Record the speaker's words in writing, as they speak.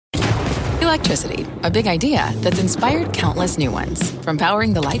Electricity, a big idea that's inspired countless new ones. From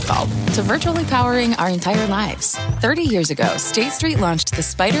powering the light bulb to virtually powering our entire lives. 30 years ago, State Street launched the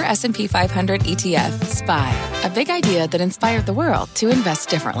Spider S&P 500 ETF, SPY. A big idea that inspired the world to invest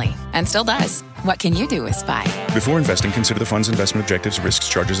differently. And still does. What can you do with SPY? Before investing, consider the fund's investment objectives, risks,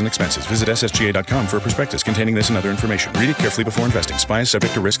 charges, and expenses. Visit ssga.com for a prospectus containing this and other information. Read it carefully before investing. SPY is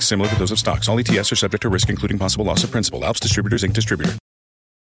subject to risks similar to those of stocks. All ETFs are subject to risk, including possible loss of principal. Alps Distributors, Inc. Distributor.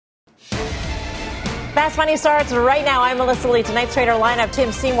 Fast Money starts right now. I'm Melissa Lee. Tonight's trader lineup: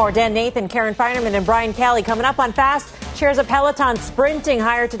 Tim Seymour, Dan Nathan, Karen Feinerman, and Brian Kelly. Coming up on Fast, shares of Peloton sprinting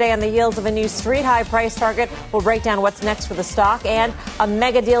higher today on the heels of a new street high price target. We'll break down what's next for the stock and a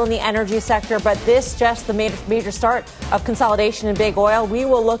mega deal in the energy sector. But this just the major start of consolidation in big oil. We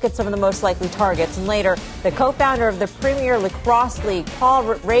will look at some of the most likely targets. And later, the co-founder of the Premier Lacrosse League, Paul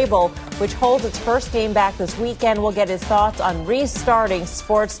Rabel, which holds its first game back this weekend, will get his thoughts on restarting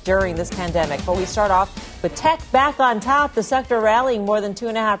sports during this pandemic. But we start off with tech back on top, the sector rallying more than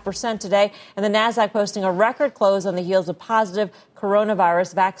 2.5% today, and the Nasdaq posting a record close on the heels of positive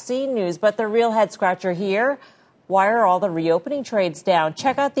coronavirus vaccine news. But the real head scratcher here: why are all the reopening trades down?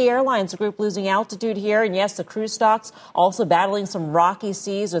 Check out the airlines group losing altitude here. And yes, the cruise stocks also battling some rocky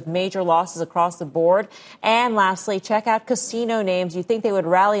seas with major losses across the board. And lastly, check out casino names. You think they would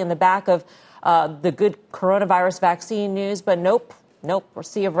rally in the back of the good coronavirus vaccine news, but nope, we're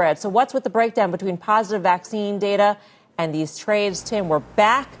sea of red. So what's with the breakdown between positive vaccine data and these trades, Tim? We're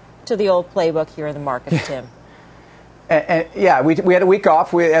back to the old playbook here in the markets, Tim. Yeah, we had a week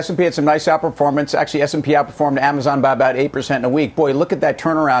off. S&P had some nice outperformance. Actually, S&P outperformed Amazon by about 8% in a week. Boy, look at that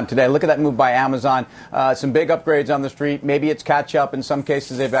turnaround today. Look at that move by Amazon. Some big upgrades on the street. Maybe it's catch up. In some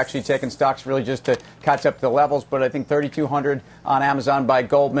cases, they've actually taken stocks really just to catch up to the levels. But I think 3,200 on Amazon by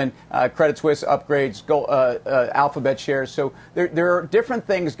Goldman. Credit Suisse upgrades, Alphabet shares. So there are different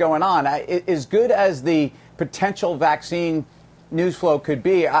things going on. As good as the potential vaccine news flow could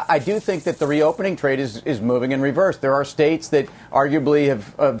be, I do think that the reopening trade is moving in reverse. There are states that arguably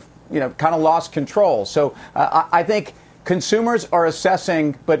have kind of lost control. So I think consumers are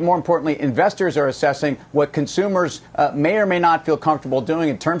assessing, but more importantly, investors are assessing what consumers may or may not feel comfortable doing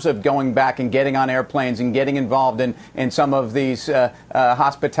in terms of going back and getting on airplanes and getting involved in some of these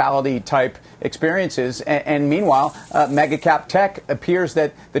hospitality type experiences. And meanwhile, mega cap tech appears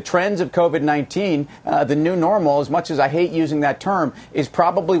that the trends of COVID-19, the new normal, as much as I hate using that term, is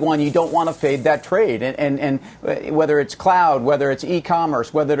probably one you don't want to fade that trade. And whether it's cloud, whether it's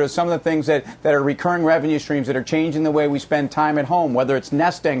e-commerce, whether there's some of the things that are recurring revenue streams that are changing the way we spend time at home, whether it's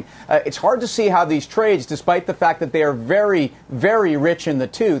nesting, it's hard to see how these trades, despite the fact that they are very, very rich in the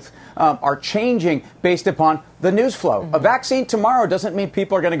tooth, are changing based upon the news flow. Mm-hmm. A vaccine tomorrow doesn't mean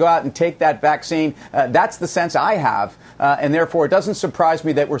people are going to go out and take that vaccine. That's the sense I have. And therefore, it doesn't surprise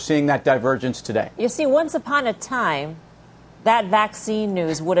me that we're seeing that divergence today. You see, once upon a time, that vaccine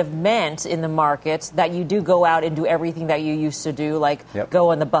news would have meant in the market that you do go out and do everything that you used to do, like go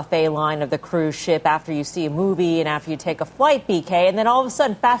on the buffet line of the cruise ship after you see a movie and after you take a flight, BK. And then all of a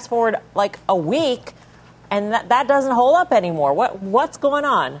sudden, fast forward like a week, and that doesn't hold up anymore. What's going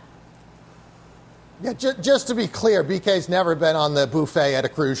on? Yeah, just to be clear, BK's never been on the buffet at a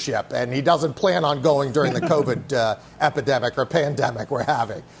cruise ship, and he doesn't plan on going during the COVID epidemic or pandemic we're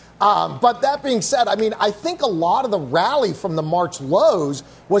having. But that being said, I mean, I think a lot of the rally from the March lows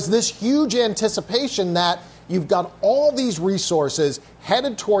was this huge anticipation that you've got all these resources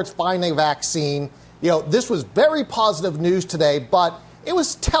headed towards finding a vaccine. This was very positive news today, but it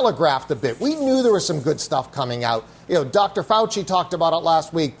was telegraphed a bit. We knew there was some good stuff coming out. Dr. Fauci talked about it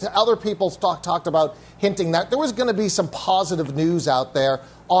last week. Other people talked about hinting that there was going to be some positive news out there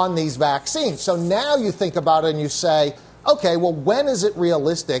on these vaccines. So now you think about it and you say, okay, well, when is it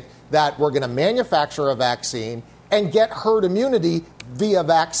realistic that we're going to manufacture a vaccine and get herd immunity via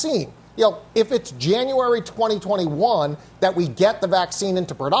vaccine? If it's January 2021 that we get the vaccine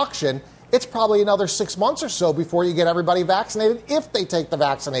into production, it's probably another 6 months or so before you get everybody vaccinated if they take the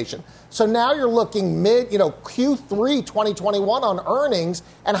vaccination. So now you're looking Q3 2021 on earnings,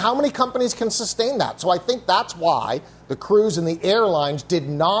 and how many companies can sustain that? So I think that's why the cruise and the airlines did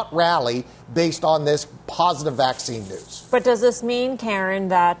not rally based on this positive vaccine news. But does this mean, Karen,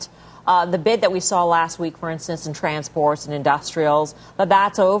 that the bid that we saw last week, for instance, in transports and industrials,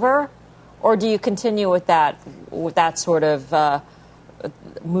 that's over? Or do you continue with that sort of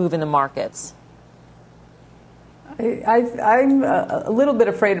move in the markets? I'm a little bit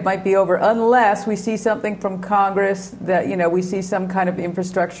afraid it might be over unless we see something from Congress that, we see some kind of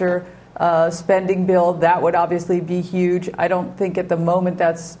infrastructure spending bill. That would obviously be huge. I don't think at the moment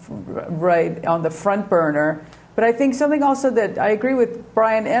that's right on the front burner. But I think something also that I agree with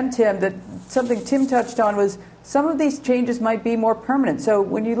Brian and Tim, that something Tim touched on was some of these changes might be more permanent. So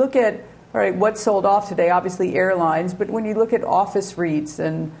when you look at, all right, what sold off today, obviously airlines, but when you look at office REITs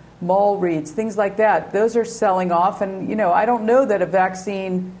and mall REITs, things like that, those are selling off. And, I don't know that a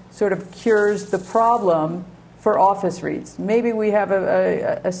vaccine sort of cures the problem for office REITs. Maybe we have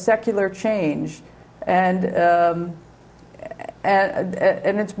a secular change and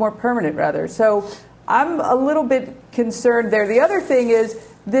it's more permanent, rather. So I'm a little bit concerned there. The other thing is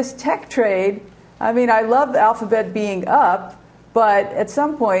this tech trade. I mean, I love Alphabet being up, but at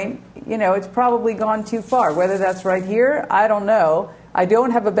some point, it's probably gone too far. Whether that's right here, I don't know. I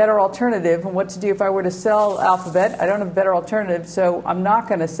don't have a better alternative on what to do if I were to sell Alphabet. I don't have a better alternative, so I'm not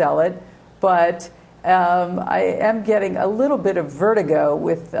going to sell it. But I am getting a little bit of vertigo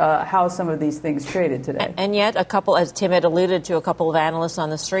with how some of these things traded today. And yet a couple, as Tim had alluded to, a couple of analysts on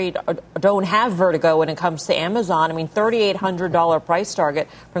the street don't have vertigo when it comes to Amazon. I mean, $3,800 price target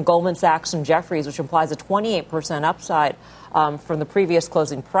from Goldman Sachs and Jefferies, which implies a 28% upside from the previous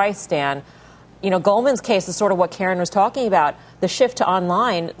closing price, Dan. Goldman's case is sort of what Karen was talking about. The shift to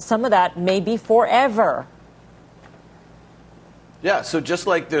online, some of that may be forever. Yeah, so just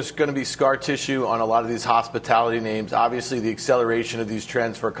like there's going to be scar tissue on a lot of these hospitality names, obviously the acceleration of these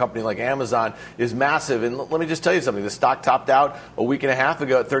trends for a company like Amazon is massive. And let me just tell you something. The stock topped out a week and a half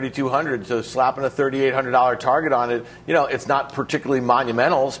ago at $3,200, so slapping a $3,800 target on it, it's not particularly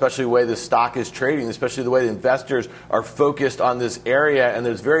monumental, especially the way the stock is trading, especially the way the investors are focused on this area. And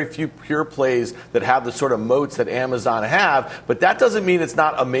there's very few pure plays that have the sort of moats that Amazon have. But that doesn't mean it's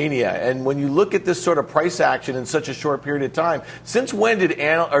not a mania. And when you look at this sort of price action in such a short period of time, since when did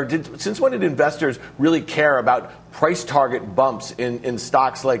investors really care about price target bumps in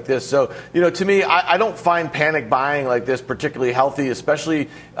stocks like this? So, to me, I don't find panic buying like this particularly healthy, especially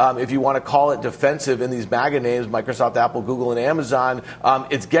if you want to call it defensive in these MAGA names, Microsoft, Apple, Google, and Amazon.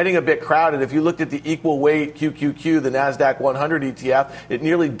 It's getting a bit crowded. If you looked at the equal weight QQQ, the NASDAQ 100 ETF, it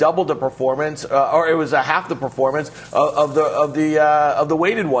nearly doubled the performance, or it was a half the performance of the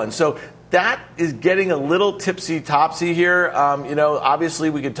weighted one. So that is getting a little tipsy-topsy here. Obviously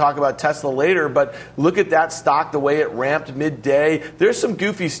we could talk about Tesla later, but look at that stock, the way it ramped midday. There's some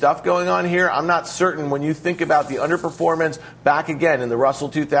goofy stuff going on here. I'm not certain when you think about the underperformance back again in the Russell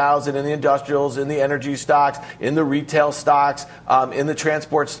 2000, in the industrials, in the energy stocks, in the retail stocks, in the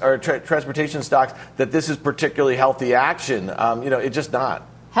transportation stocks, that this is particularly healthy action. It's just not.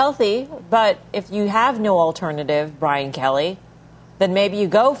 Healthy, but if you have no alternative, Brian Kelly, then maybe you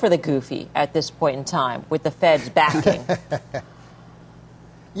go for the goofy at this point in time with the Fed's backing.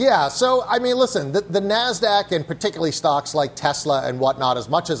 Yeah, so, listen, the NASDAQ and particularly stocks like Tesla and whatnot, as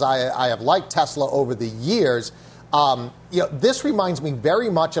much as I have liked Tesla over the years, this reminds me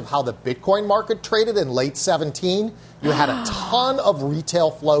very much of how the Bitcoin market traded in late 2017. You had a ton of retail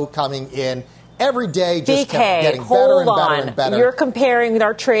flow coming in. Every day just kept getting better and better and better. You're comparing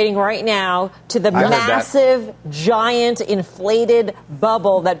our trading right now to the massive, giant, inflated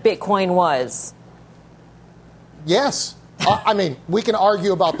bubble that Bitcoin was. Yes. We can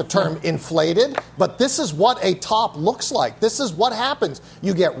argue about the term inflated, but this is what a top looks like. This is what happens.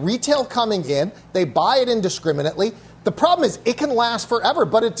 You get retail coming in. They buy it indiscriminately. The problem is it can last forever,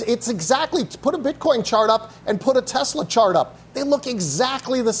 but it's exactly, put a Bitcoin chart up and put a Tesla chart up. They look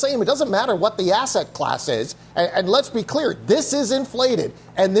exactly the same. It doesn't matter what the asset class is. And let's be clear, this is inflated,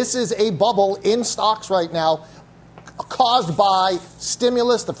 and this is a bubble in stocks right now caused by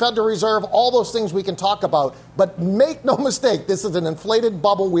stimulus, the Federal Reserve, all those things we can talk about. But make no mistake, this is an inflated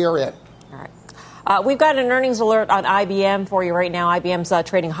bubble we are in. All right. We've got an earnings alert on IBM for you right now. IBM's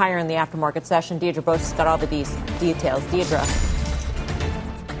trading higher in the aftermarket session. Deidre Bosch has got all the details. Deidre.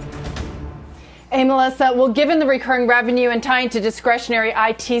 Hey, Melissa. Well, given the recurring revenue and tying to discretionary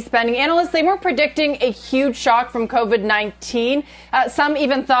IT spending, analysts, they weren't predicting a huge shock from COVID-19. Some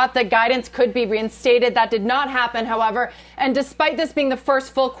even thought that guidance could be reinstated. That did not happen, however. And despite this being the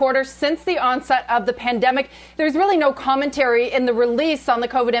first full quarter since the onset of the pandemic, there's really no commentary in the release on the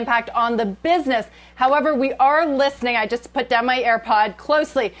COVID impact on the business. However, we are listening, I just put down my AirPod,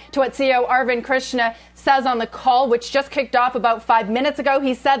 closely to what CEO Arvind Krishna says on the call, which just kicked off about 5 minutes ago.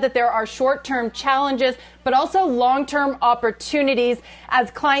 He said that there are short-term challenges, but also long-term opportunities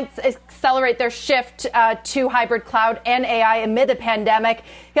as clients accelerate their shift to hybrid cloud and AI amid the pandemic.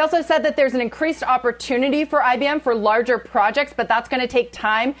 He also said that there's an increased opportunity for IBM for larger projects, but that's going to take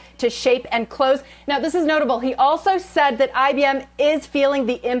time to shape and close. Now, this is notable. He also said that IBM is feeling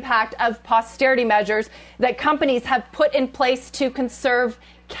the impact of austerity measures that companies have put in place to conserve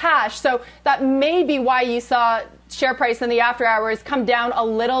cash. So that may be why you saw share price in the after hours come down a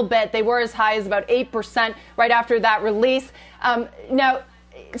little bit. They were as high as about 8% right after that release.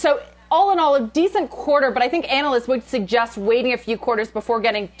 So all in all, a decent quarter, but I think analysts would suggest waiting a few quarters before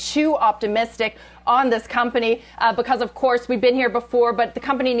getting too optimistic on this company because, of course, we've been here before, but the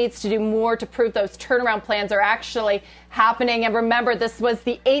company needs to do more to prove those turnaround plans are actually happening. And remember, this was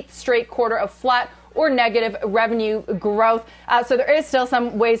the 8th straight quarter of flat or negative revenue growth. So there is still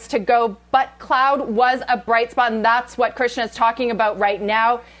some ways to go, but cloud was a bright spot, and that's what Christian is talking about right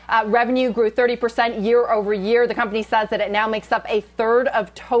now. Revenue grew 30% year over year. The company says that it now makes up a third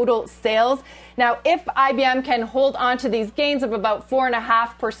of total sales. Now, if IBM can hold on to these gains of about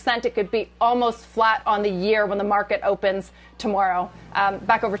 4.5%, it could be almost flat on the year when the market opens tomorrow.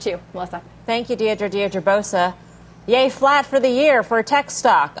 Back over to you, Melissa. Thank you, Deirdre Bosa. Yay, flat for the year for a tech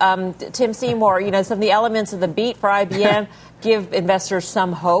stock. Tim Seymour, some of the elements of the beat for IBM give investors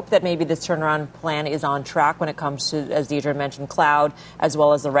some hope that maybe this turnaround plan is on track when it comes to, as Deirdre mentioned, cloud, as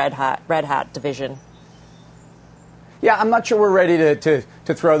well as the Red Hat division. Yeah, I'm not sure we're ready to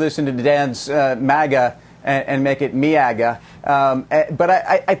throw this into Dan's MAGA and make it MIAGA. But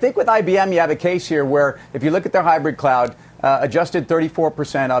I think with IBM, you have a case here where if you look at their hybrid cloud, adjusted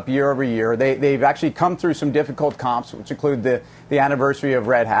 34% up year over year. They've actually come through some difficult comps, which include the anniversary of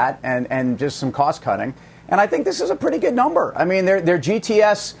Red Hat and just some cost cutting. And I think this is a pretty good number. I mean, their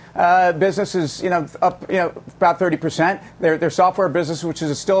GTS business is up about 30%. Their software business, which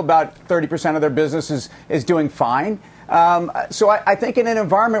is still about 30% of their business, is doing fine. So I think in an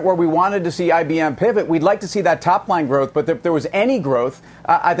environment where we wanted to see IBM pivot, we'd like to see that top line growth. But if there was any growth,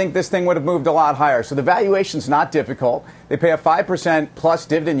 I think this thing would have moved a lot higher. So the valuation's not difficult. They pay a 5% plus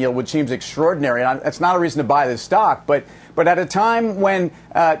dividend yield, which seems extraordinary. And that's not a reason to buy this stock. But at a time when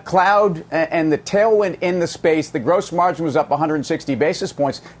cloud and the tailwind in the space, the gross margin was up 160 basis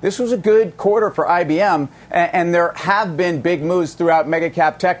points. This was a good quarter for IBM. And there have been big moves throughout mega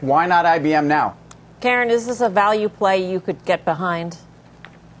cap tech. Why not IBM now? Karen, is this a value play you could get behind?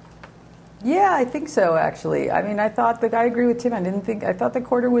 Yeah, I think so, actually. I mean, I agree with Tim. I thought the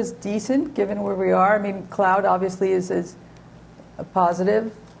quarter was decent given where we are. I mean, cloud obviously is a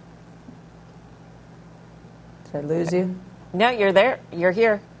positive. Did I lose you? No, you're there. You're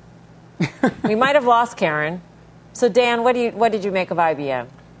here. We might have lost Karen. So, Dan, what did you make of IBM?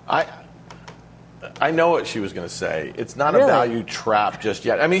 I know what she was going to say. It's not Really? a value trap just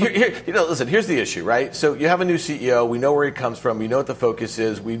yet. I mean, listen, here's the issue, right? So you have a new CEO. We know where he comes from. We know what the focus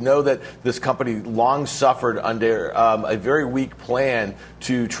is. We know that this company long suffered under a very weak plan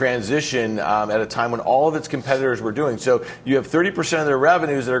to transition at a time when all of its competitors were doing. So you have 30% of their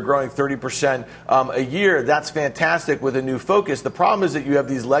revenues that are growing 30% a year. That's fantastic with a new focus. The problem is that you have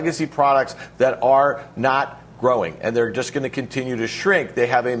these legacy products that are not growing, and they're just going to continue to shrink. They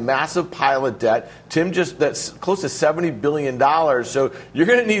have a massive pile of debt. Tim, that's close to $70 billion. So you're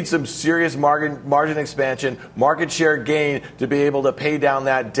going to need some serious margin expansion, market share gain to be able to pay down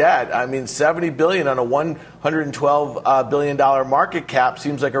that debt. I mean, $70 billion on a $112 billion market cap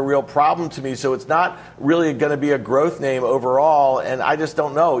seems like a real problem to me. So it's not really going to be a growth name overall. And I just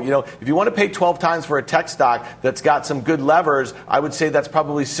don't know. If you want to pay 12 times for a tech stock that's got some good levers, I would say that's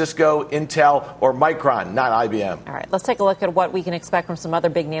probably Cisco, Intel, or Micron, not IBM. All right, let's take a look at what we can expect from some other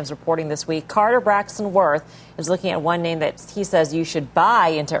big names reporting this week. Carter Braxton Worth is looking at one name that he says you should buy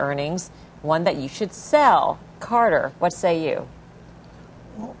into earnings, one that you should sell. Carter, what say you?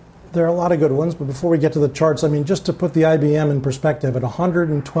 There are a lot of good ones, but before we get to the charts, I mean, just to put the IBM in perspective, at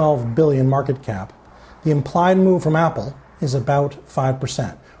 $112 billion market cap, the implied move from Apple is about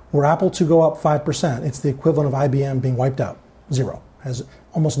 5%. Were Apple to go up 5%, it's the equivalent of IBM being wiped out. Zero. Has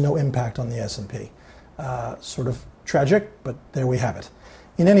almost no impact on the S&P. Sort of tragic, but there we have it.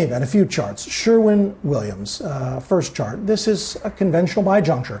 In any event, a few charts. Sherwin-Williams, first chart. This is a conventional buy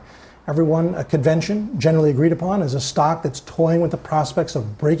juncture. A convention generally agreed upon as a stock that's toying with the prospects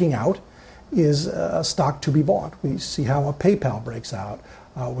of breaking out is a stock to be bought. We see how a PayPal breaks out.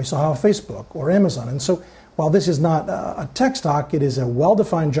 We saw how Facebook or Amazon. And so while this is not a tech stock, it is a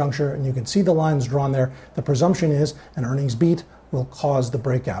well-defined juncture, and you can see the lines drawn there. The presumption is an earnings beat will cause the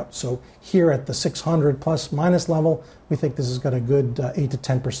breakout. So here at the 600 plus minus level, we think this has got a good 8 to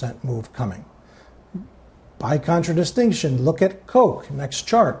 10% move coming. By contradistinction, look at Coke, next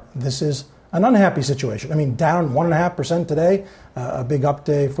chart. This is an unhappy situation. I mean, down 1.5% today, a big up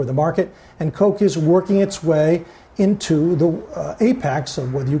day for the market. And Coke is working its way into the apex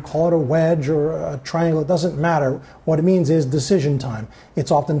of whether you call it a wedge or a triangle, it doesn't matter. What it means is decision time.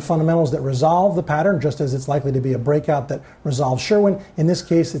 It's often fundamentals that resolve the pattern, just as it's likely to be a breakout that resolves Sherwin. In this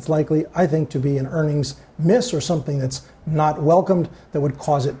case, it's likely, I think, to be an earnings miss or something that's not welcomed that would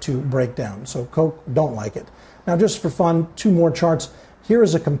cause it to break down. So Coke, don't like it. Now, just for fun, two more charts. Here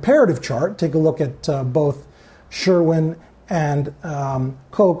is a comparative chart. Take a look at both Sherwin and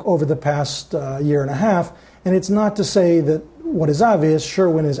Coke over the past year and a half. And it's not to say that what is obvious,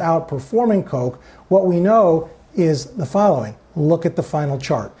 Sherwin is outperforming Coke. What we know is the following. Look at the final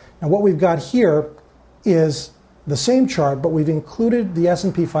chart. Now, what we've got here is the same chart, but we've included the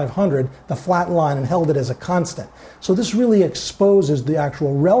S&P 500, the flat line, and held it as a constant. So this really exposes the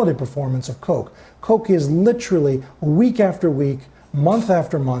actual relative performance of Coke. Coke is literally week after week, month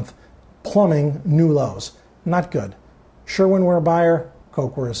after month, plumbing new lows. Not good. Sherwin, we're a buyer.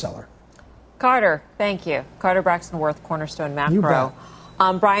 Coke, we're a seller. Carter, thank you. Carter Braxton Worth, Cornerstone Macro. You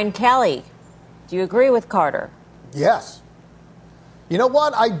bet. Brian Kelly, do you agree with Carter? Yes. You know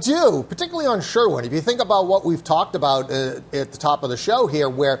what? I do, particularly on Sherwin. If you think about what we've talked about at the top of the show here,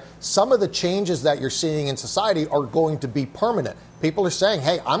 where some of the changes that you're seeing in society are going to be permanent. People are saying,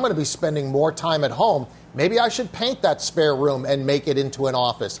 hey, I'm going to be spending more time at home. Maybe I should paint that spare room and make it into an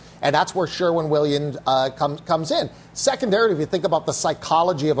office. And that's where Sherwin-Williams comes in. Secondarily, if you think about the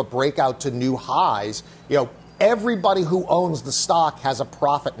psychology of a breakout to new highs, everybody who owns the stock has a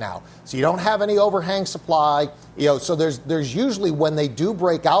profit now. So you don't have any overhang supply. So there's usually, when they do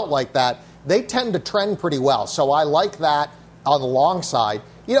break out like that, they tend to trend pretty well. So I like that on the long side.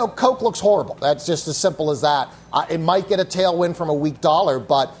 Coke looks horrible. That's just as simple as that. It might get a tailwind from a weak dollar,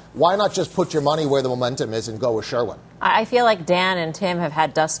 but why not just put your money where the momentum is and go with Sherwin? I feel like Dan and Tim have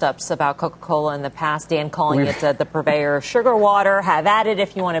had dust-ups about Coca-Cola in the past. Dan calling it the purveyor of sugar water. Have at it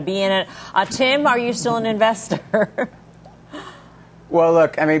if you want to be in it. Tim, are you still an investor? Well,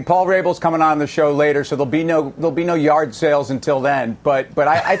 look, Paul Rabel's coming on the show later, so there'll be no yard sales until then. But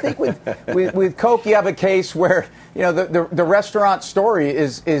I think with Coke, you have a case where the restaurant story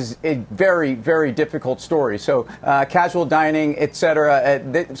is a very, very difficult story. So casual dining, et cetera,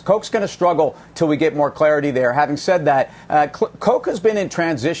 Coke's going to struggle till we get more clarity there. Having said that, Coke has been in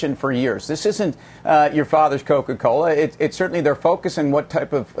transition for years. This isn't your father's Coca-Cola. It's certainly their focus and what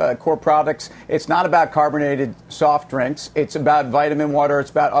type of core products. It's not about carbonated soft drinks. It's about vitamin water. It's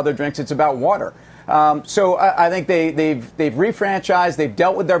about other drinks. It's about water. So I think they've refranchised. They've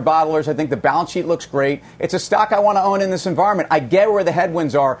dealt with their bottlers. I think the balance sheet looks great. It's a stock I want to own in this environment. I get where the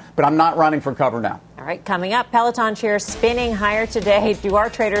headwinds are, but I'm not running for cover now. All right, coming up, Peloton shares spinning higher today. Do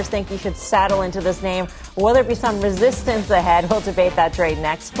our traders think you should saddle into this name? Will there be some resistance ahead? We'll debate that trade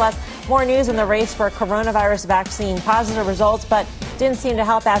next. Plus, more news in the race for coronavirus vaccine. Positive results, but didn't seem to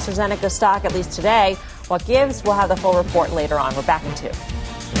help AstraZeneca stock, at least today. What gives? We'll have the full report later on. We're back in 2.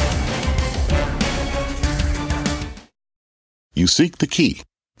 You seek the key,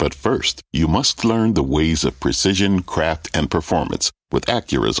 but first, you must learn the ways of precision, craft, and performance with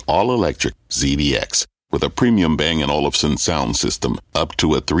Acura's all-electric ZDX. With a premium Bang & Olufsen sound system up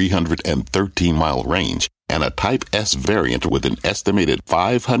to a 313-mile range and a Type S variant with an estimated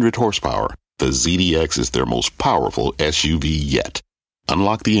 500 horsepower, the ZDX is their most powerful SUV yet.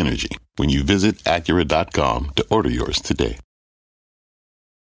 Unlock the energy when you visit Acura.com to order yours today.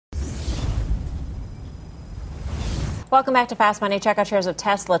 Welcome back to Fast Money. Check out shares of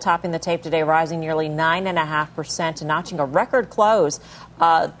Tesla topping the tape today, rising nearly 9.5% and notching a record close.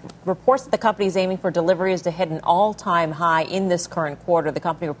 Reports that the company is aiming for deliveries to hit an all-time high in this current quarter. The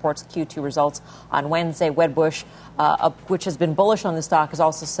company reports Q2 results on Wednesday. Wedbush, which has been bullish on the stock, has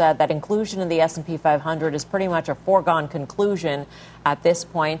also said that inclusion in the S&P 500 is pretty much a foregone conclusion at this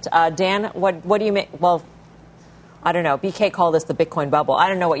point. Dan, what do you make? Well, I don't know. BK called this the Bitcoin bubble. I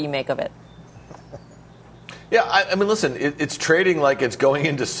don't know what you make of it. Yeah, I mean, listen, it's trading like it's going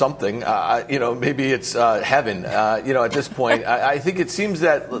into something. Maybe it's heaven. At this point, I think it seems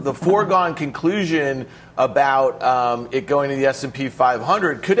that the foregone conclusion about it going to the S&P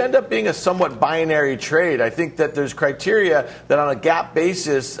 500 could end up being a somewhat binary trade. I think that there's criteria that on a GAAP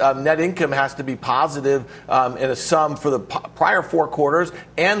basis, net income has to be positive in a sum for the prior 4 quarters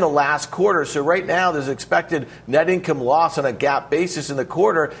and the last quarter. So right now there's expected net income loss on a GAAP basis in the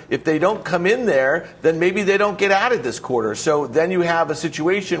quarter. If they don't come in there, then maybe they don't get added this quarter. So then you have a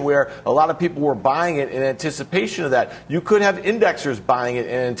situation where a lot of people were buying it in anticipation of that. You could have indexers buying it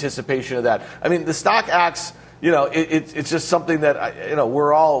in anticipation of that. I mean, the stock acts, it's just something that,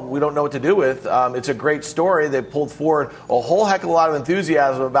 we don't know what to do with. It's a great story. They pulled forward a whole heck of a lot of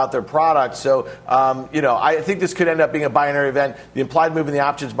enthusiasm about their product. So, I think this could end up being a binary event. The implied move in the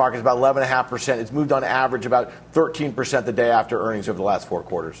options market is about 11.5%. It's moved on average about 13% the day after earnings over the last 4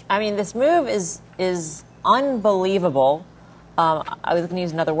 quarters. I mean, this move is unbelievable. I was going to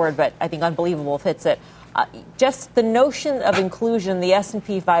use another word, but I think unbelievable fits it. Just the notion of inclusion, the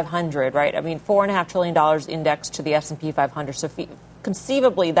S&P 500, right? I mean, $4.5 trillion indexed to the S&P 500. So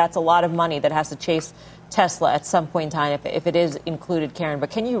conceivably, that's a lot of money that has to chase Tesla at some point in time if it is included, Karen. But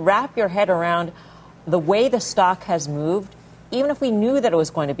can you wrap your head around the way the stock has moved even if we knew that it was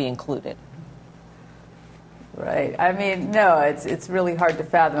going to be included? Right. I mean, no, it's really hard to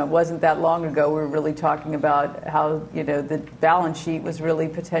fathom. It wasn't that long ago we were really talking about how, the balance sheet was really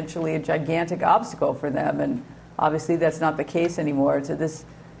potentially a gigantic obstacle for them. And obviously that's not the case anymore. So this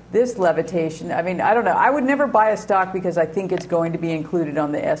levitation, I mean, I don't know. I would never buy a stock because I think it's going to be included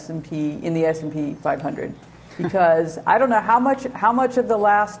on the S&P 500. Because I don't know how much of the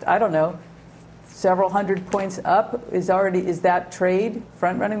last, several hundred points up is that trade,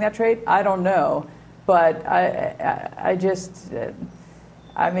 front running that trade? I don't know. But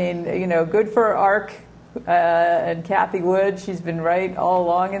good for ARK and Cathie Wood. She's been right all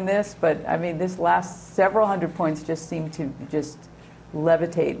along in this. But, I mean, this last several hundred points just seem to just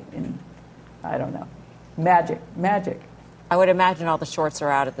levitate in, I don't know, magic. I would imagine all the shorts are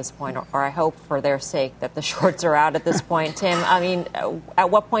out at this point, or I hope for their sake that the shorts are out at this point. Tim, I mean, at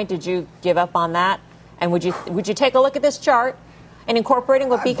what point did you give up on that? And would you take a look at this chart? And incorporating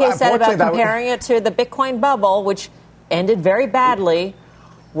what BK said about comparing it to the Bitcoin bubble, which ended very badly,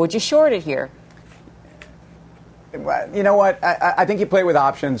 would you short it here? You know what? I think you play with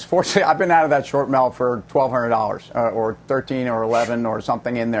options. Fortunately, I've been out of that short melt for $1,200 or $13 or $11 or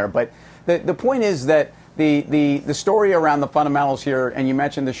something in there. But the point is that the story around the fundamentals here, and you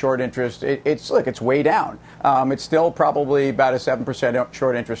mentioned the short interest, it's way down. It's still probably about a 7%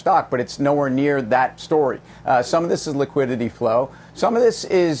 short interest stock, but it's nowhere near that story. Some of this is liquidity flow. Some of this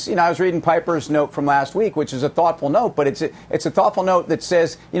is, I was reading Piper's note from last week, which is a thoughtful note, but it's a thoughtful note that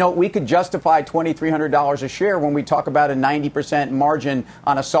says, we could justify $2,300 a share when we talk about a 90% margin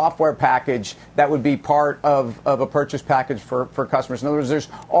on a software package that would be part of a purchase package for customers. In other words, there's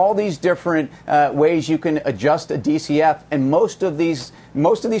all these different ways you can adjust a DCF, and most of these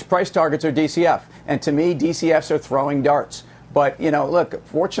price targets are DCF. And to me, DCFs are throwing darts. But, look,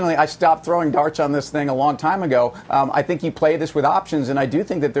 fortunately, I stopped throwing darts on this thing a long time ago. I think you play this with options, and I do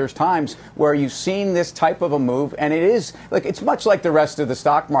think that there's times where you've seen this type of a move, and it's much like the rest of the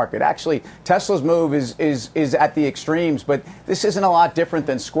stock market. Actually, Tesla's move is at the extremes, but this isn't a lot different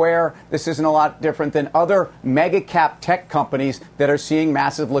than Square. This isn't a lot different than other mega cap tech companies that are seeing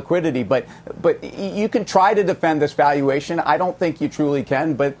massive liquidity. But you can try to defend this valuation. I don't think you truly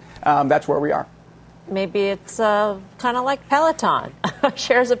can, but that's where we are. Maybe it's kind of like Peloton.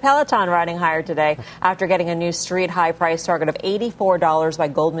 Shares of Peloton riding higher today after getting a new street high price target of $84 by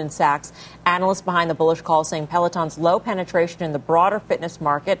Goldman Sachs. Analysts behind the bullish call saying Peloton's low penetration in the broader fitness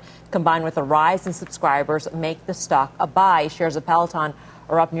market, combined with a rise in subscribers, make the stock a buy. Shares of Peloton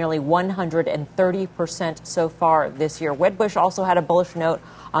are up nearly 130% so far this year. Wedbush also had a bullish note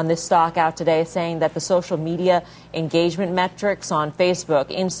on this stock out today, saying that the social media engagement metrics on Facebook,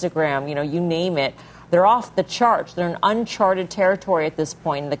 Instagram, you name it, they're off the charts. They're in uncharted territory at this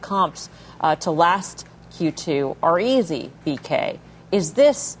point. And the comps to last Q2 are easy, BK. Is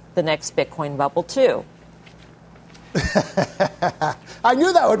this the next Bitcoin bubble, too? I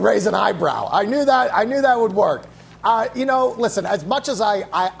knew that would raise an eyebrow. I knew that would work. Listen, as much as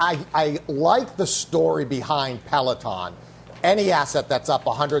I like the story behind Peloton, any asset that's up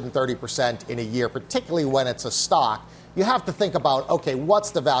 130% in a year, particularly when it's a stock, you have to think about, okay,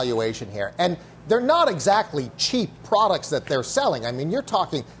 what's the valuation here? And they're not exactly cheap products that they're selling. I mean, you're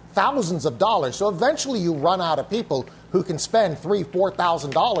talking thousands of dollars. So eventually you run out of people who can spend $3,000,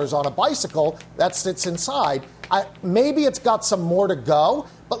 $4,000 on a bicycle that sits inside. Maybe it's got some more to go.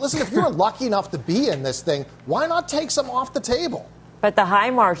 But listen, if you're lucky enough to be in this thing, why not take some off the table? But the high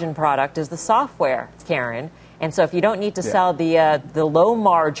margin product is the software, Karen. And so if you don't need to sell the low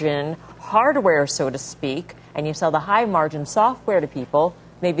margin hardware, so to speak, and you sell the high margin software to people,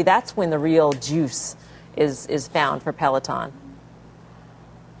 maybe that's when the real juice is found for Peloton.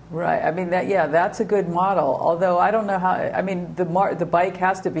 Right. I mean, that's a good model. Although I don't know how. I mean, the bike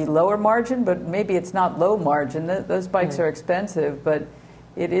has to be lower margin, but maybe it's not low margin. Those bikes are expensive, but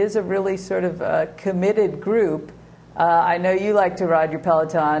it is a really sort of committed group. I know you like to ride your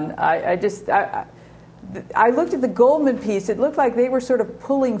Peloton. I looked at the Goldman piece. It looked like they were sort of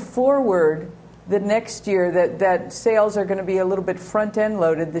pulling forward the next year, that sales are going to be a little bit front-end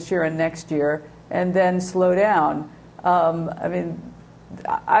loaded this year and next year, and then slow down. I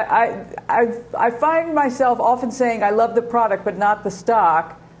find myself often saying I love the product but not the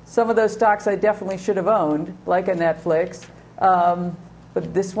stock. Some of those stocks I definitely should have owned, like a Netflix.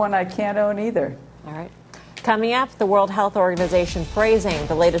 But this one I can't own either. All right. Coming up, the World Health Organization praising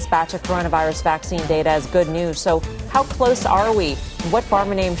the latest batch of coronavirus vaccine data as good news. So how close are we? What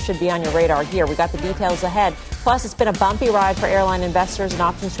pharma names should be on your radar here? We got the details ahead. Plus, it's been a bumpy ride for airline investors, and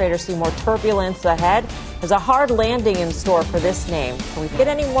options traders see more turbulence ahead. There's a hard landing in store for this name. Can we fit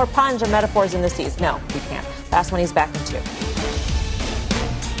any more puns or metaphors in this tease? No, we can't. Fast Money's back in 2.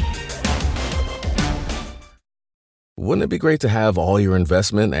 Wouldn't it be great to have all your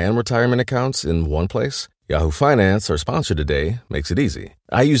investment and retirement accounts in one place? Yahoo Finance, our sponsor today, makes it easy.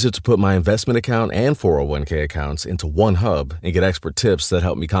 I use it to put my investment account and 401k accounts into one hub and get expert tips that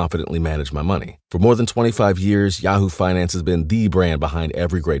help me confidently manage my money. For more than 25 years, Yahoo Finance has been the brand behind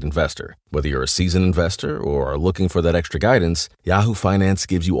every great investor. Whether you're a seasoned investor or are looking for that extra guidance, Yahoo Finance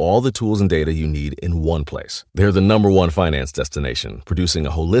gives you all the tools and data you need in one place. They're the #1 finance destination, producing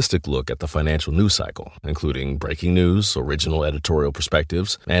a holistic look at the financial news cycle, including breaking news, original editorial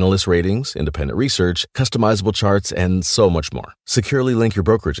perspectives, analyst ratings, independent research, customizable charts, and so much more. Securely link your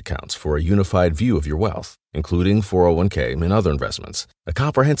brokerage accounts for a unified view of your wealth, including 401k and other investments. A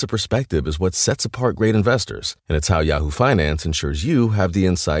comprehensive perspective is what sets apart great investors, and it's how Yahoo Finance ensures you have the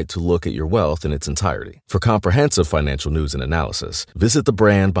insight to look at your wealth in its entirety. For comprehensive financial news and analysis, visit the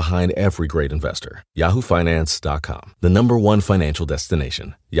brand behind every great investor, yahoofinance.com, the #1 financial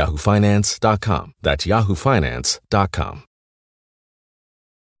destination, yahoofinance.com. That's yahoofinance.com.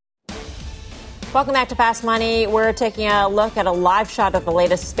 Welcome back to Fast Money. We're taking a look at a live shot of the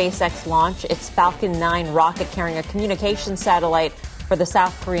latest SpaceX launch. It's Falcon 9 rocket carrying a communication satellite for the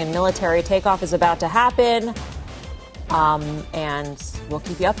South Korean military. Takeoff is about to happen, and we'll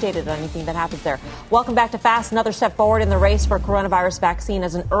keep you updated on anything that happens there. Welcome back to Fast. Another step forward in the race for coronavirus vaccine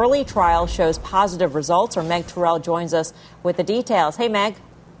as an early trial shows positive results. Our Meg Terrell joins us with the details. Hey, Meg.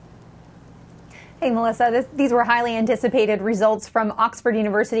 Hey, Melissa, these were highly anticipated results from Oxford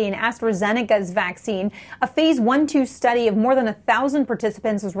University and AstraZeneca's vaccine. A phase 1-2 study of more than 1,000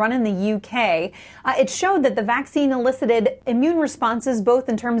 participants was run in the UK. It showed that the vaccine elicited immune responses both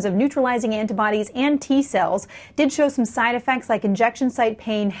in terms of neutralizing antibodies and T cells, did show some side effects like injection site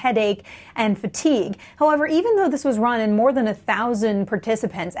pain, headache, and fatigue. However, even though this was run in more than 1,000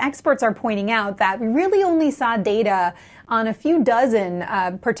 participants, experts are pointing out that we really only saw data on a few dozen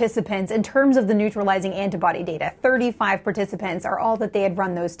participants in terms of the neutralizing antibody data. 35 participants are all that they had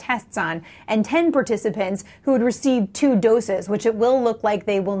run those tests on, and 10 participants who had received 2 doses, which it will look like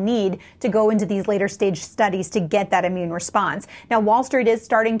they will need to go into these later stage studies to get that immune response. Now, Wall Street is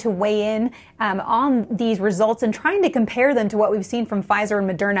starting to weigh in on these results and trying to compare them to what we've seen from Pfizer and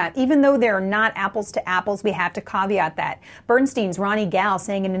Moderna. Even though they're not apples to apples, we have to caveat that. Bernstein's Ronnie Gal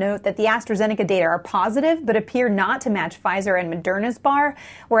saying in a note that the AstraZeneca data are positive but appear not to match Pfizer and Moderna's bar,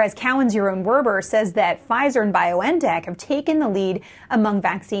 whereas Cowen's Jeroen Werber says that Pfizer and BioNTech have taken the lead among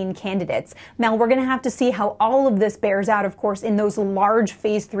vaccine candidates. Mel, we're going to have to see how all of this bears out, of course, in those large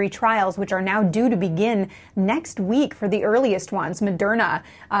phase 3 trials, which are now due to begin next week for the earliest ones. Moderna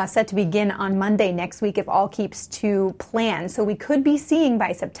set to begin on Monday next week if all keeps to plan. So we could be seeing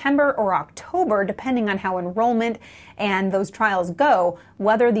by September or October, depending on how enrollment and those trials go,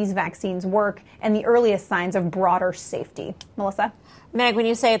 whether these vaccines work and the earliest signs of broader safety. Melissa? Meg, when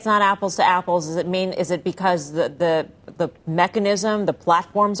you say it's not apples to apples, is it because the mechanism, the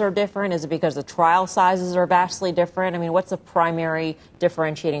platforms are different? Is it because the trial sizes are vastly different? I mean, what's the primary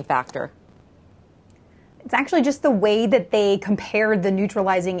differentiating factor? It's actually just the way that they compared the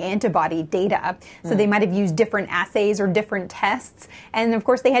neutralizing antibody data. So they might have used different assays or different tests. And of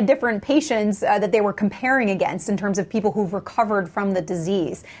course, they had different patients that they were comparing against in terms of people who've recovered from the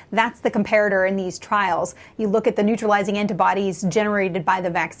disease. That's the comparator in these trials. You look at the neutralizing antibodies generated by the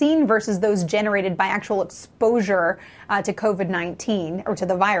vaccine versus those generated by actual exposure to COVID-19 or to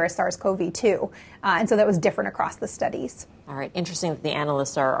the virus SARS-CoV-2. And so that was different across the studies. All right. Interesting that the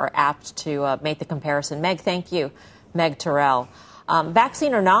analysts are apt to make the comparison. Meg, thank you. Meg Terrell.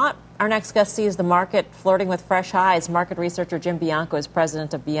 Vaccine or not, our next guest sees the market flirting with fresh highs. Market researcher Jim Bianco is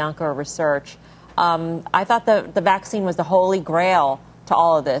president of Bianco Research. I thought the vaccine was the holy grail to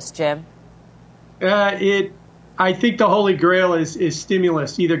all of this, Jim. I think the holy grail is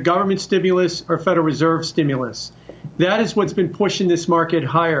stimulus, either government stimulus or Federal Reserve stimulus. That is what's been pushing this market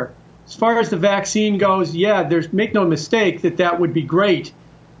higher. As far as the vaccine goes, make no mistake that would be great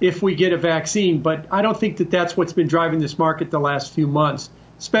if we get a vaccine. But I don't think that's what's been driving this market the last few months,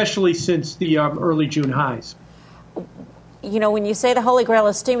 especially since the early June highs. You know, when you say the holy grail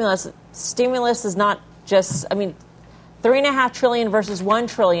is stimulus is not just, $3.5 trillion versus $1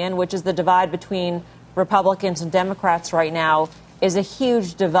 trillion, which is the divide between Republicans and Democrats right now, is a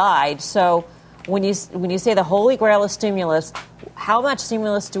huge divide. So when you say the holy grail is stimulus, how much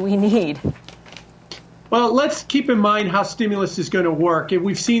stimulus do we need? Well, let's keep in mind how stimulus is going to work.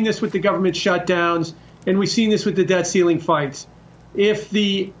 We've seen this with the government shutdowns, and we've seen this with the debt ceiling fights. If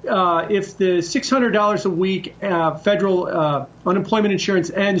the $600 a week federal unemployment insurance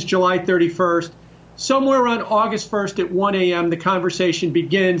ends July 31st, somewhere around August 1st at 1 a.m. the conversation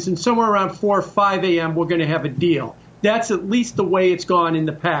begins, and somewhere around 4 or 5 a.m. we're going to have a deal. That's at least the way it's gone in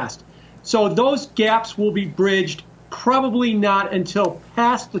the past. So those gaps will be bridged probably not until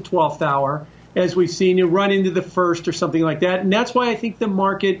past the 12th hour, as we've seen you run into the first or something like that. And that's why I think the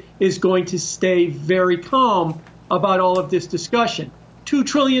market is going to stay very calm about all of this discussion. $2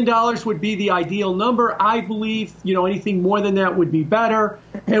 trillion would be the ideal number. I believe, anything more than that would be better.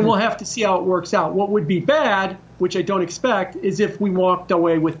 And we'll have to see how it works out. What would be bad, which I don't expect, is if we walked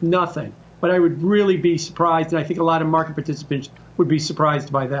away with nothing. But I would really be surprised, and I think a lot of market participants would be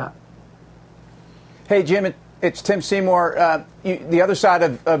surprised by that. Hey, Jim, it's Tim Seymour. The other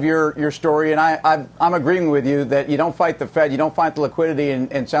side of your story, and I'm agreeing with you that you don't fight the Fed, you don't fight the liquidity,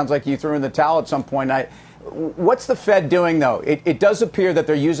 and sounds like you threw in the towel at some point. What's the Fed doing, though? It does appear that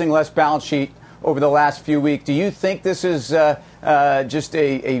they're using less balance sheet over the last few weeks. Do you think this is just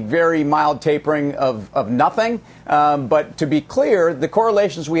a very mild tapering of nothing? But to be clear, the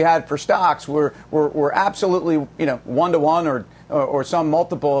correlations we had for stocks were absolutely 1-to-1 or some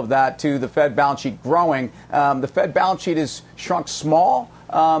multiple of that to the Fed balance sheet growing. The Fed balance sheet has shrunk small.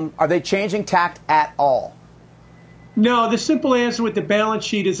 Are they changing tact at all? No, the simple answer with the balance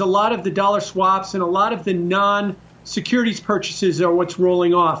sheet is a lot of the dollar swaps and a lot of the non-securities purchases are what's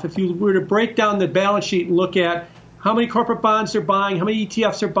rolling off. If you were to break down the balance sheet and look at how many corporate bonds they're buying, how many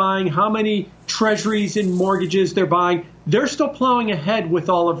ETFs they're buying, how many treasuries and mortgages they're buying, they're still plowing ahead with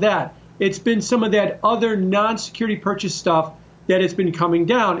all of that. It's been some of that other non-security purchase stuff that has been coming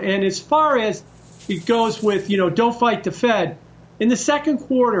down. And as far as it goes with, don't fight the Fed, in the second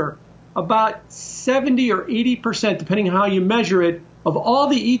quarter, about 70 or 80%, depending on how you measure it, of all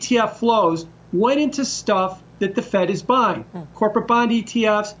the ETF flows went into stuff that the Fed is buying. Corporate bond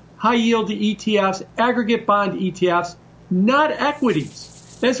ETFs, high yield ETFs, aggregate bond ETFs, not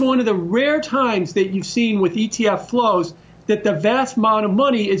equities. That's one of the rare times that you've seen with ETF flows that the vast amount of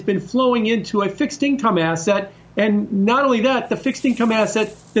money has been flowing into a fixed income asset. And not only that, the fixed income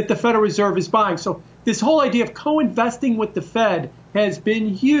asset that the Federal Reserve is buying. So this whole idea of co-investing with the Fed has been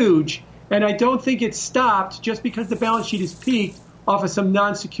huge, and I don't think it's stopped just because the balance sheet has peaked off of some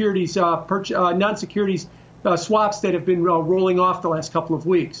non-securities swaps that have been rolling off the last couple of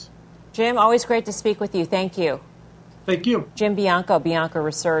weeks. Jim, always great to speak with you. Thank you. Thank you. Jim Bianco, Bianco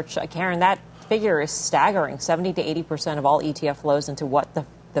Research. Karen, that figure is staggering. 70 to 80% of all ETF flows into what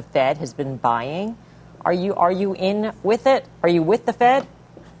the Fed has been buying. Are you in with it? Are you with the Fed?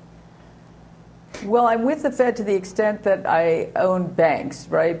 Well, I'm with the Fed to the extent that I own banks,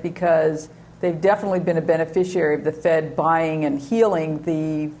 right? Because they've definitely been a beneficiary of the Fed buying and healing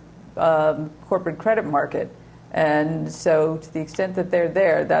the corporate credit market. And so to the extent that they're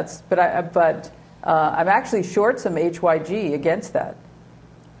there, but I'm actually short some HYG against that.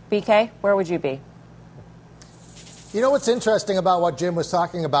 BK, where would you be? What's interesting about what Jim was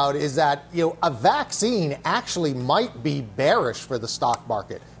talking about is that, a vaccine actually might be bearish for the stock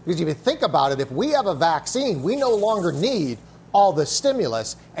market. Because if you think about it, if we have a vaccine, we no longer need all the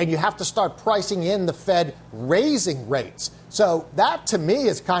stimulus, and you have to start pricing in the Fed raising rates. So that, to me,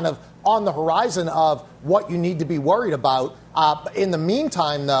 is kind of on the horizon of what you need to be worried about. In the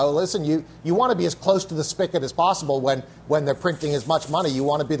meantime, though, listen, you want to be as close to the spigot as possible when they're printing as much money. You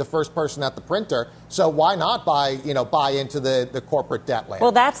want to be the first person at the printer. So why not buy into the corporate debt land?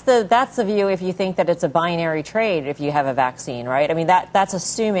 Well, that's the view if you think that it's a binary trade if you have a vaccine, right? I mean, that's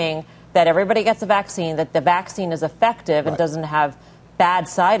assuming that everybody gets a vaccine, that the vaccine is effective and doesn't have bad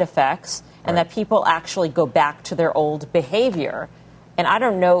side effects, and that people actually go back to their old behavior. And I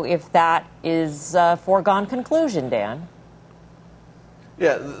don't know if that is a foregone conclusion, Dan.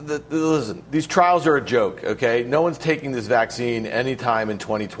 Yeah, listen, these trials are a joke, okay? No one's taking this vaccine anytime in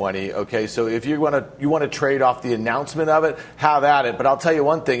 2020, okay? So if you want to trade off the announcement of it, have at it. But I'll tell you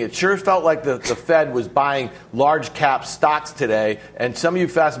one thing, it sure felt like the Fed was buying large cap stocks today, and some of you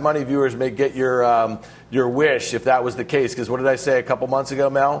fast money viewers may get your wish if that was the case, because what did I say a couple months ago,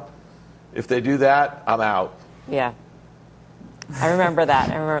 Mel? If they do that, I'm out. Yeah. I remember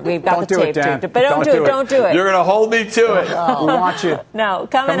that. We've got the tape, Dan. too. But don't do it. You're going to hold me to it. We want you. No,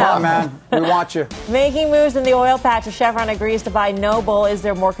 coming up. up. Come on, man. We want you. Making moves in the oil patch as Chevron agrees to buy Noble. Is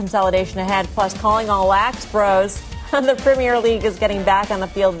there more consolidation ahead? Plus, calling all lax bros. The Premier League is getting back on the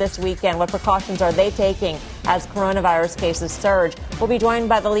field this weekend. What precautions are they taking as coronavirus cases surge? We'll be joined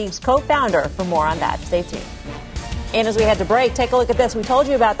by the league's co-founder for more on that. Stay tuned. And as we head to break, take a look at this. We told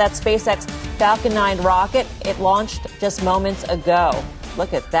you about that SpaceX Falcon 9 rocket. It launched just moments ago.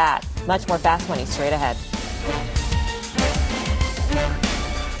 Look at that. Much more Fast Money straight ahead.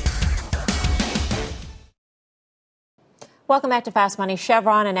 Welcome back to Fast Money.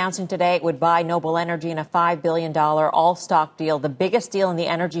 Chevron announcing today it would buy Noble Energy in a $5 billion all-stock deal, the biggest deal in the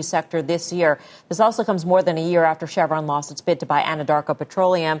energy sector this year. This also comes more than a year after Chevron lost its bid to buy Anadarko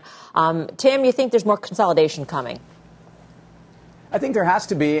Petroleum. Tim, you think there's more consolidation coming? I think there has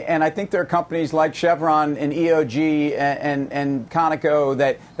to be, and I think there are companies like Chevron and EOG and Conoco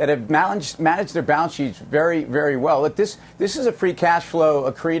that have managed their balance sheets very, very well. Look, this is a free cash flow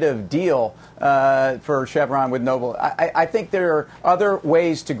accretive deal for Chevron with Noble. I think there are other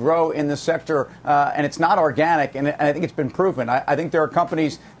ways to grow in the sector, and it's not organic, and I think it's been proven. I think there are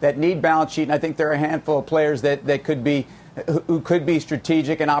companies that need balance sheet, and I think there are a handful of players that could be who could be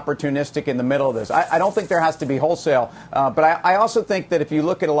strategic and opportunistic in the middle of this. I don't think there has to be wholesale, but I also think that if you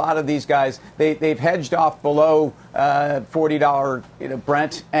look at a lot of these guys, they've hedged off below $40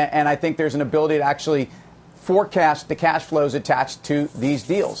 Brent, and I think there's an ability to actually forecast the cash flows attached to these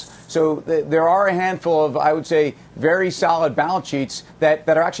deals. So there are a handful of, I would say, very solid balance sheets that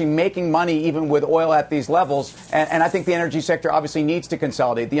are actually making money even with oil at these levels. And I think the energy sector obviously needs to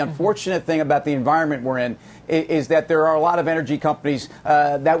consolidate. The unfortunate thing about the environment we're in is that there are a lot of energy companies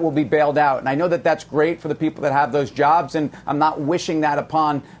that will be bailed out. And I know that that's great for the people that have those jobs, and I'm not wishing that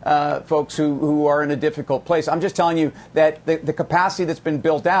upon folks who are in a difficult place. I'm just telling you that the capacity that's been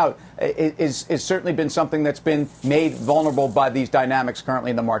built out is certainly been something that's been made vulnerable by these dynamics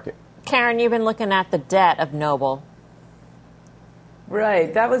currently in the market. Karen, you've been looking at the debt of Noble.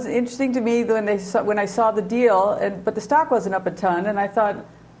 Right. That was interesting to me when I saw the deal, but the stock wasn't up a ton, and I thought,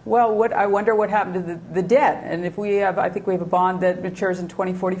 well, I wonder what happened to the debt. And if I think we have a bond that matures in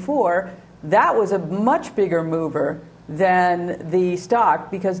 2044, that was a much bigger mover than the stock,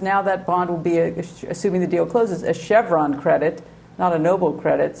 because now that bond will be, assuming the deal closes, a Chevron credit, not a Noble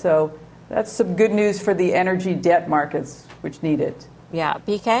credit. So that's some good news for the energy debt markets, which need it. Yeah.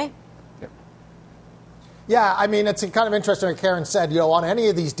 BK? Yeah, I mean, it's kind of interesting what Karen said, on any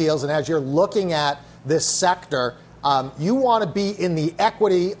of these deals, and as you're looking at this sector, you want to be in the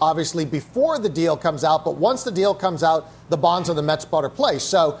equity, obviously, before the deal comes out. But once the deal comes out, the bonds are the much better place.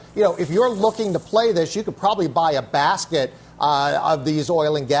 So, if you're looking to play this, you could probably buy a basket of these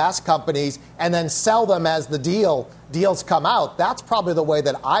oil and gas companies and then sell them as the deals come out. That's probably the way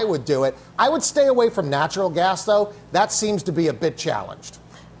that I would do it. I would stay away from natural gas, though. That seems to be a bit challenged.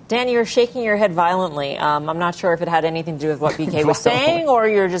 Danny, you're shaking your head violently. I'm not sure if it had anything to do with what BK was saying, or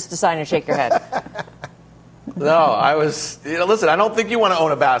you're just deciding to shake your head. No, I was, listen, I don't think you want to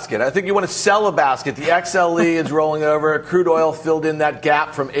own a basket. I think you want to sell a basket. The XLE is rolling over. Crude oil filled in that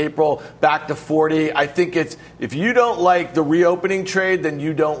gap from April back to 40. I think if you don't like the reopening trade, then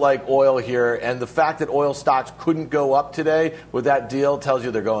you don't like oil here. And the fact that oil stocks couldn't go up today with that deal tells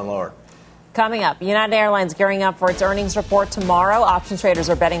you they're going lower. Coming up, United Airlines gearing up for its earnings report tomorrow. Options traders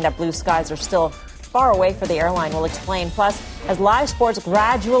are betting that blue skies are still far away for the airline. We'll explain. Plus, as live sports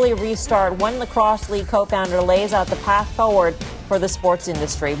gradually restart, one lacrosse league co-founder lays out the path forward for the sports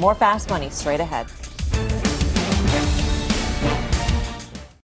industry. More Fast Money straight ahead.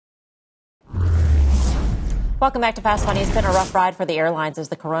 Welcome back to Fast Money. It's been a rough ride for the airlines as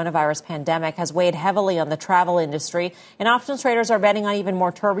the coronavirus pandemic has weighed heavily on the travel industry. And options traders are betting on even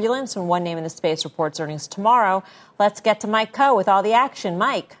more turbulence when one name in the space reports earnings tomorrow. Let's get to Mike Coe with all the action.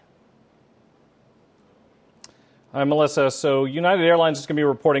 Mike. Hi, Melissa. So United Airlines is going to be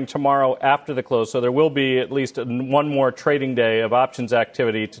reporting tomorrow after the close. So there will be at least one more trading day of options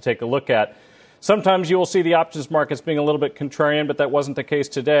activity to take a look at. Sometimes you will see the options markets being a little bit contrarian, but that wasn't the case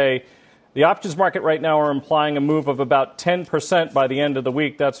today. The options market right now are implying a move of about 10% by the end of the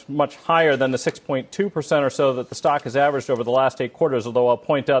week. That's much higher than the 6.2% or so that the stock has averaged over the last 8 quarters, although I'll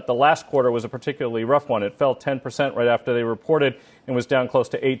point out the last quarter was a particularly rough one. It fell 10% right after they reported and was down close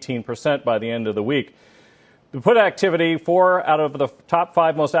to 18% by the end of the week. The put activity, 4 out of the top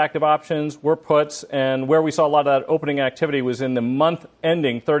 5 most active options were puts, and where we saw a lot of that opening activity was in the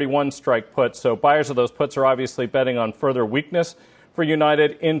month-ending 31 strike puts. So buyers of those puts are obviously betting on further weakness for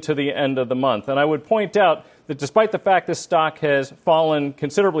United into the end of the month. And I would point out that despite the fact this stock has fallen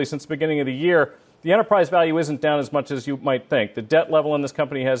considerably since the beginning of the year, the enterprise value isn't down as much as you might think. The debt level in this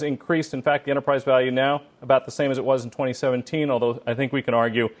company has increased. In fact, the enterprise value now about the same as it was in 2017, although I think we can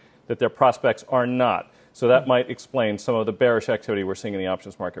argue that their prospects are not. So that might explain some of the bearish activity we're seeing in the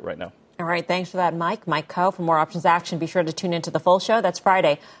options market right now. All right. Thanks for that, Mike. Mike Coe. For more options action, be sure to tune into the full show. That's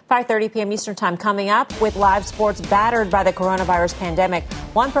Friday, 5:30 p.m. Eastern Time. Coming up with live sports battered by the coronavirus pandemic.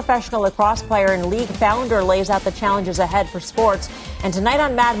 One professional lacrosse player and league founder lays out the challenges ahead for sports. And tonight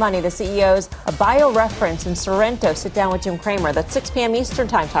on Mad Money, the CEOs of BioReference and Sorrento sit down with Jim Cramer. That's 6 p.m. Eastern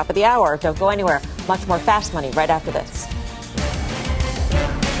Time, top of the hour. Don't go anywhere. Much more Fast Money right after this.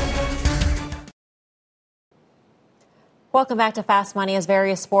 Welcome back to Fast Money. As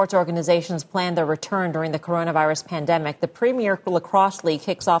various sports organizations plan their return during the coronavirus pandemic, the Premier Lacrosse League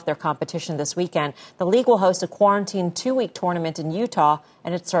kicks off their competition this weekend. The league will host a quarantine 2-week tournament in Utah,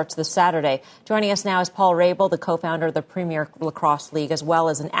 and it starts this Saturday. Joining us now is Paul Rabel, the co-founder of the Premier Lacrosse League, as well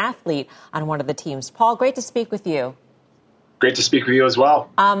as an athlete on one of the teams. Paul, great to speak with you. Great to speak with you as well.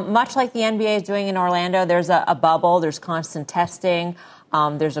 Much like the NBA is doing in Orlando, there's a bubble, there's constant testing,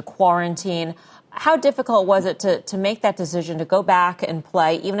 there's a quarantine. How difficult was it to make that decision to go back and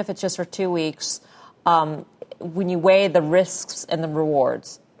play, even if it's just for 2 weeks, when you weigh the risks and the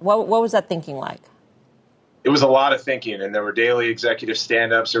rewards? What was that thinking like? It was a lot of thinking, and there were daily executive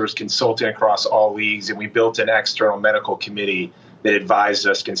stand-ups. There was consulting across all leagues, and we built an external medical committee that advised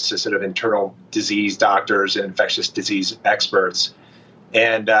us, consisted of internal disease doctors and infectious disease experts.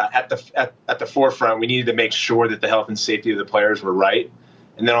 And at the forefront, we needed to make sure that the health and safety of the players were right.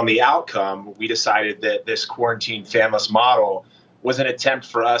 And then on the outcome, we decided that this quarantine fanless model was an attempt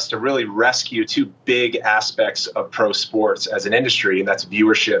for us to really rescue two big aspects of pro sports as an industry, and that's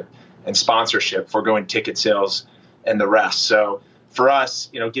viewership and sponsorship, foregoing ticket sales and the rest. So for us,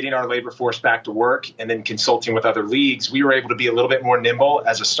 getting our labor force back to work and then consulting with other leagues, we were able to be a little bit more nimble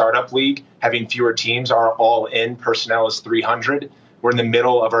as a startup league, having fewer teams. Our all-in personnel is 300. We're in the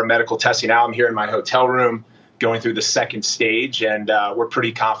middle of our medical testing now. I'm here in my hotel room going through the second stage, and we're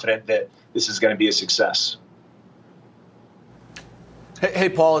pretty confident that this is going to be a success. Hey,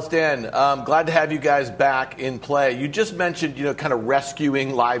 Paul, it's Dan. Glad to have you guys back in play. You just mentioned, kind of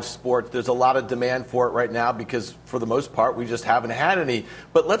rescuing live sports. There's a lot of demand for it right now because, for the most part, we just haven't had any.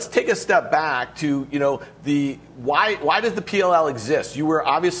 But let's take a step back to, why does the PLL exist? You were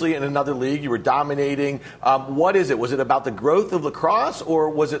obviously in another league. You were dominating. What is it? Was it about the growth of lacrosse,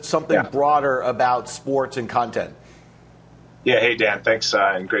 or was it something broader about sports and content? Yeah. Hey, Dan. Thanks,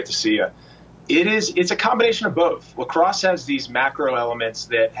 and great to see you. It's a combination of both. Lacrosse has these macro elements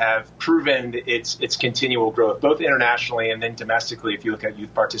that have proven its continual growth, both internationally and then domestically if you look at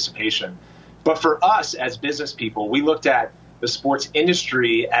youth participation. But for us as business people, we looked at the sports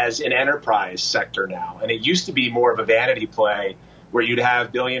industry as an enterprise sector now. And it used to be more of a vanity play where you'd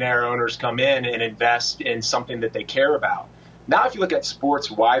have billionaire owners come in and invest in something that they care about. Now, if you look at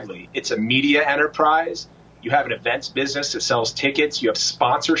sports widely, it's a media enterprise. You have an events business that sells tickets. You have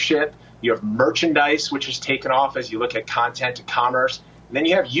sponsorship. You have merchandise, which has taken off as you look at content and commerce. And then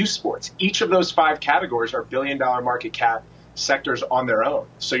you have youth sports. Each of those 5 categories are billion-dollar market cap sectors on their own.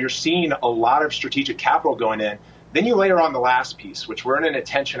 So you're seeing a lot of strategic capital going in. Then you layer on the last piece, which we're in an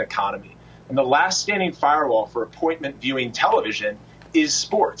attention economy. And the last standing firewall for appointment viewing television is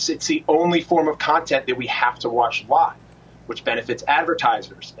sports. It's the only form of content that we have to watch live, which benefits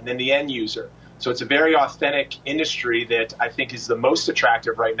advertisers and then the end user. So it's a very authentic industry that I think is the most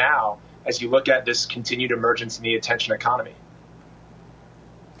attractive right now as you look at this continued emergence in the attention economy.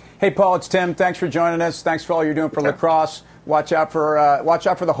 Hey, Paul, it's Tim. Thanks for joining us. Thanks for all you're doing for lacrosse. Watch out for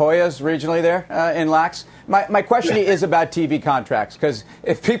the Hoyas regionally there in Lax. My question is about TV contracts, because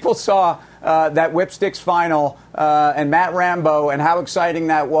if people saw that Whipsticks final and Matt Rambo and how exciting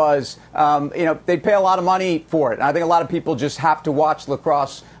that was, they'd pay a lot of money for it. And I think a lot of people just have to watch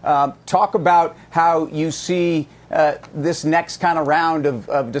lacrosse. Talk about how you see this next kind of round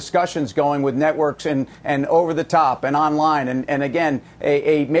of discussions going with networks and over the top and online. And again,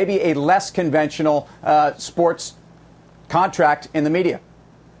 maybe a less conventional sports contract in the media.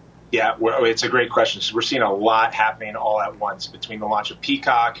 Yeah, it's a great question. So we're seeing a lot happening all at once between the launch of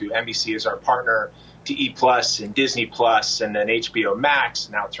Peacock, who NBC is our partner, to E+ and Disney+, and then HBO Max,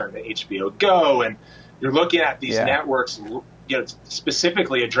 now turned to HBO Go. And you're looking at these networks,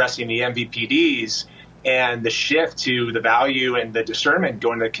 specifically addressing the MVPDs and the shift to the value and the discernment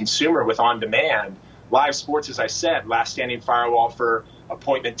going to the consumer with on-demand. Live sports, as I said, last standing firewall for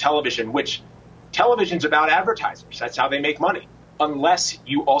appointment television, which television's about advertisers. That's how they make money, unless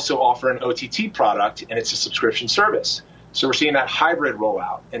you also offer an OTT product and it's a subscription service. So we're seeing that hybrid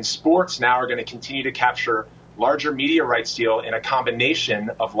rollout. And sports now are going to continue to capture larger media rights deal in a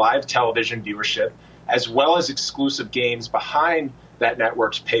combination of live television viewership as well as exclusive games behind that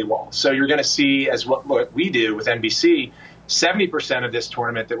network's paywall. So you're going to see, as what we do with NBC, 70% of this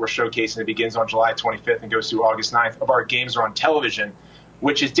tournament that we're showcasing that begins on July 25th and goes through August 9th of our games are on television,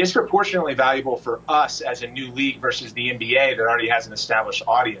 which is disproportionately valuable for us as a new league versus the NBA that already has an established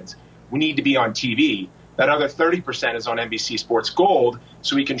audience. We need to be on TV. That other 30% is on NBC Sports Gold,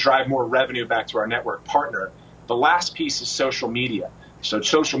 so we can drive more revenue back to our network partner. The last piece is social media. So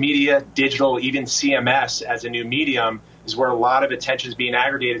social media, digital, even CMS as a new medium is where a lot of attention is being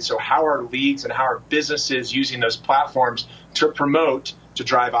aggregated. So how are leagues and how are businesses using those platforms to promote, to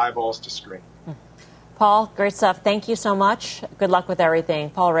drive eyeballs to screen? Paul, great stuff. Thank you so much. Good luck with everything.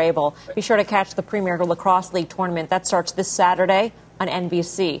 Paul Rabel. Be sure to catch the Premier Lacrosse League tournament. That starts this Saturday on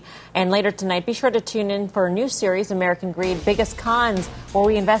NBC. And later tonight, be sure to tune in for a new series, American Greed, Biggest Cons, where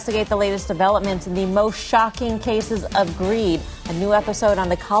we investigate the latest developments in the most shocking cases of greed. A new episode on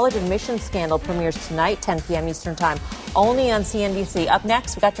the college admissions scandal premieres tonight, 10 p.m. Eastern Time, only on CNBC. Up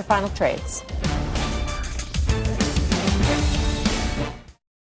next, we got your final trades.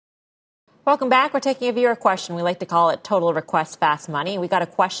 Welcome back. We're taking a viewer question. We like to call it Total Request Fast Money. We got a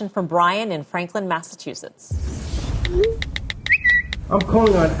question from Brian in Franklin, Massachusetts. I'm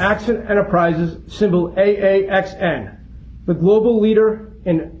calling on Axon Enterprises, symbol AAXN, the global leader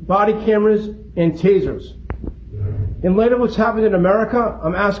in body cameras and tasers. In light of what's happened in America,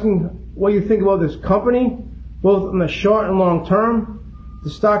 I'm asking what you think about this company, both on the short and long term.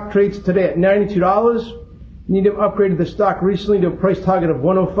 The stock trades today at $92. Need to upgrade the stock recently to a price target of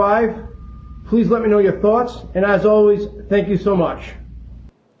 $105. Please let me know your thoughts. And as always, thank you so much.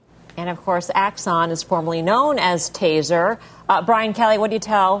 And, of course, Axon is formerly known as Taser. Brian Kelly, what do you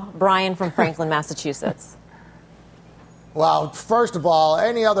tell Brian from Franklin, Massachusetts? Well, first of all,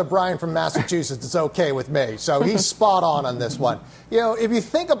 any other Brian from Massachusetts is okay with me. So he's spot on this one. You know, if you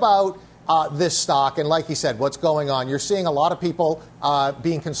think about this stock, and like he said, what's going on, you're seeing a lot of people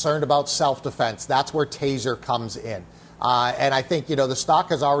being concerned about self-defense. That's where Taser comes in. And I think, the stock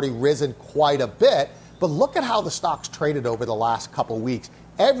has already risen quite a bit. But look at how the stock's traded over the last couple of weeks.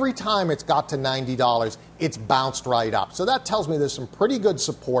 Every time it's got to $90, it's bounced right up. So that tells me there's some pretty good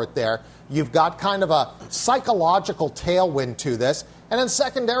support there. You've got kind of a psychological tailwind to this. And then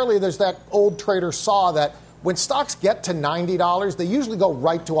secondarily, there's that old trader saw that when stocks get to $90, they usually go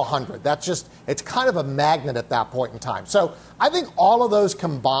right to 100. It's kind of a magnet at that point in time. So I think all of those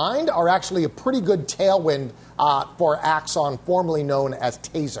combined are actually a pretty good tailwind for Axon, formerly known as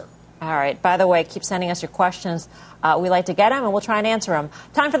Taser. All right. By the way, keep sending us your questions. We like to get them, and we'll try and answer them.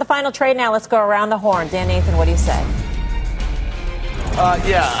 Time for the final trade now. Let's go around the horn. Dan Nathan, what do you say?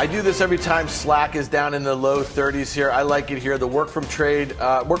 Yeah, I do this every time Slack is down in the low 30s here. I like it here. The work from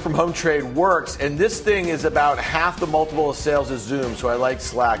home trade works, and this thing is about half the multiple of sales as Zoom, so I like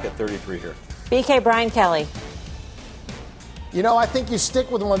Slack at 33 here. BK, Brian Kelly. I think you stick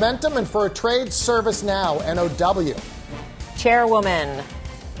with momentum, and for a trade, ServiceNow, NOW. Chairwoman.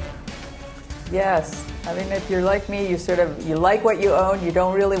 Yes. I mean, if you're like me, you like what you own. You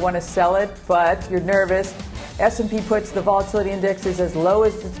don't really want to sell it, but you're nervous. S&P puts the volatility index is as low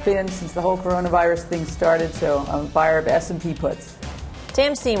as it's been since the whole coronavirus thing started, so I'm a buyer of S&P puts.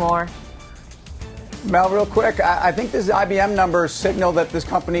 Tim Seymour. Mel, real quick, I think this IBM numbers signal that this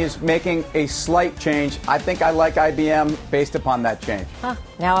company is making a slight change. I think I like IBM based upon that change.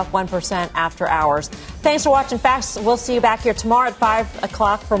 Now up 1% after hours. Thanks for watching Fast. We'll see you back here tomorrow at 5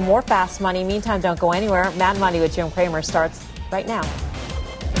 o'clock for more Fast Money. Meantime, don't go anywhere. Mad Money with Jim Cramer starts right now.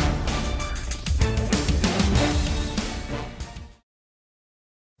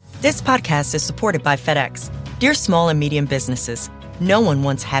 This podcast is supported by FedEx. Dear small and medium businesses, no one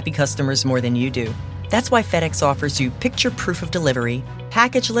wants happy customers more than you do. That's why FedEx offers you picture proof of delivery,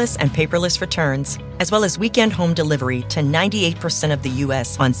 packageless and paperless returns, as well as weekend home delivery to 98% of the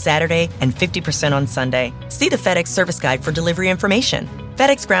U.S. on Saturday and 50% on Sunday. See the FedEx service guide for delivery information.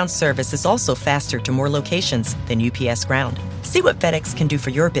 FedEx Ground service is also faster to more locations than UPS Ground. See what FedEx can do for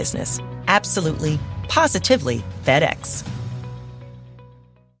your business. Absolutely, positively FedEx.